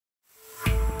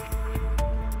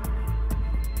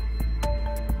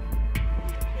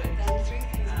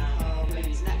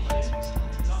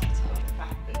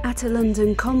At a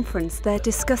London conference, they're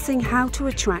discussing how to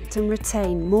attract and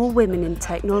retain more women in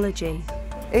technology.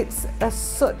 It's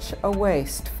such a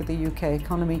waste for the UK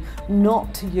economy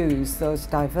not to use those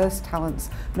diverse talents,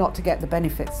 not to get the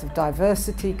benefits of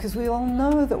diversity, because we all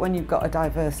know that when you've got a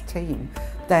diverse team,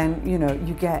 then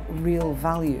you get real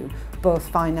value, both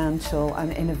financial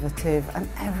and innovative and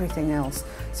everything else.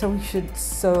 So we should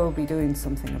be doing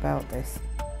something about this.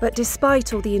 But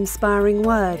despite all the inspiring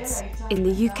words, in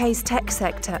the UK's tech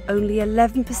sector, only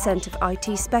 11% of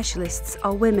IT specialists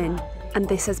are women, and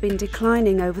this has been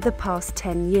declining over the past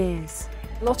 10 years.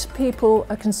 A lot of people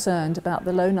are concerned about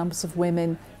the low numbers of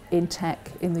women in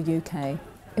tech in the UK.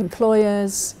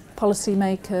 Employers,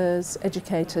 policymakers,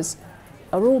 educators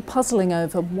are all puzzling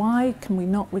over why can we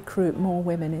not recruit more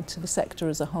women into the sector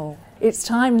as a whole. It's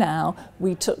time now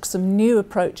we took some new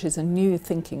approaches and new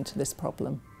thinking to this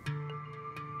problem.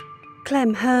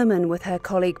 Clem Herman, with her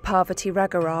colleague Parvati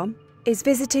Raghuram, is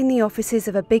visiting the offices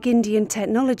of a big Indian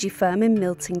technology firm in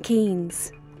Milton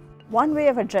Keynes. One way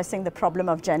of addressing the problem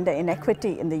of gender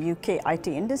inequity in the UK IT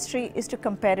industry is to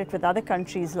compare it with other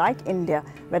countries like India,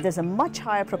 where there's a much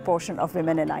higher proportion of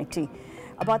women in IT,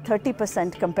 about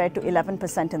 30% compared to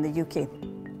 11% in the UK.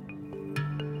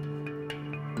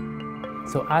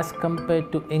 So as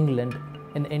compared to England,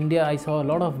 in India I saw a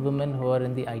lot of women who are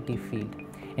in the IT field.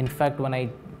 In fact, when I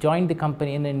joined the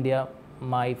company in India,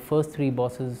 my first 3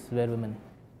 bosses were women.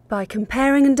 By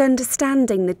comparing and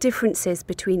understanding the differences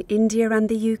between India and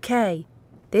the UK,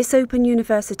 this Open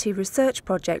University research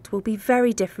project will be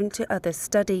very different to other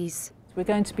studies. We're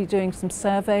going to be doing some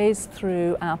surveys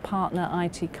through our partner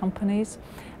IT companies,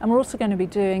 and we're also going to be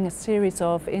doing a series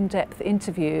of in-depth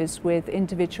interviews with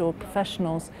individual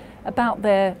professionals about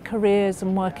their careers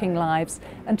and working lives,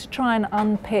 and to try and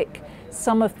unpick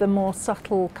some of the more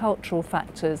subtle cultural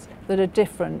factors that are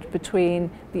different between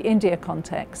the India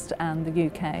context and the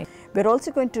UK. We're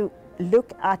also going to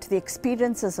look at the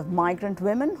experiences of migrant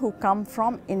women who come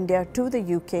from India to the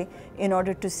UK in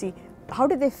order to see how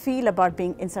do they feel about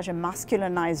being in such a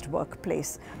masculinized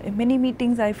workplace. In many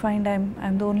meetings I find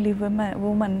I'm the only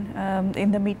woman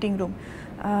in the meeting room.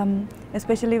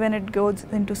 Especially when it goes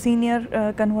into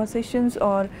senior conversations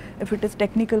or if it is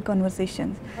technical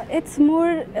conversations. It's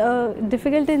more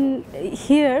difficult in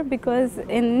here because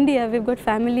in India we've got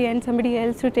family and somebody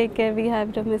else to take care. We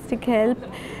have domestic help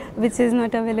which is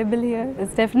not available here.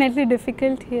 It's definitely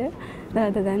difficult here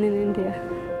rather than in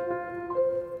India.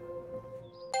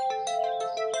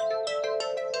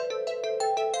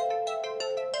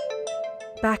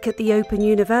 Back at the Open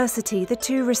University, the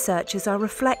 2 researchers are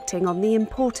reflecting on the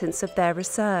importance of their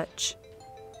research.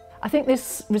 I think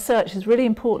this research is really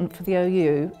important for the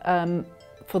OU,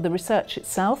 for the research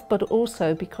itself, but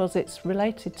also because it's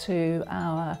related to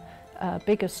our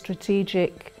bigger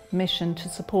strategic mission to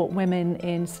support women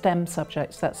in STEM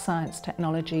subjects, that's science,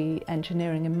 technology,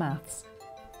 engineering and maths.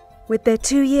 With their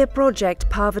 2-year project,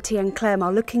 Parvati and Clem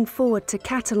are looking forward to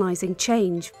catalysing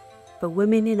change for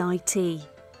women in IT.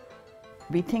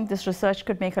 We think this research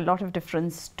could make a lot of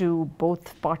difference to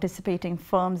both participating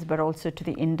firms but also to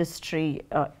the industry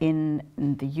in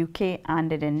the UK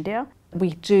and in India.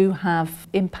 We do have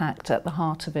impact at the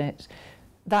heart of it.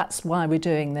 That's why we're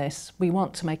doing this. We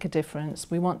want to make a difference.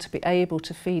 We want to be able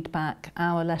to feed back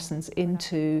our lessons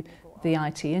into the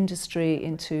IT industry,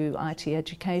 into IT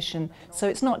education. So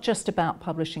it's not just about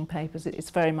publishing papers, it's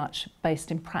very much based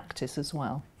in practice as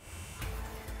well.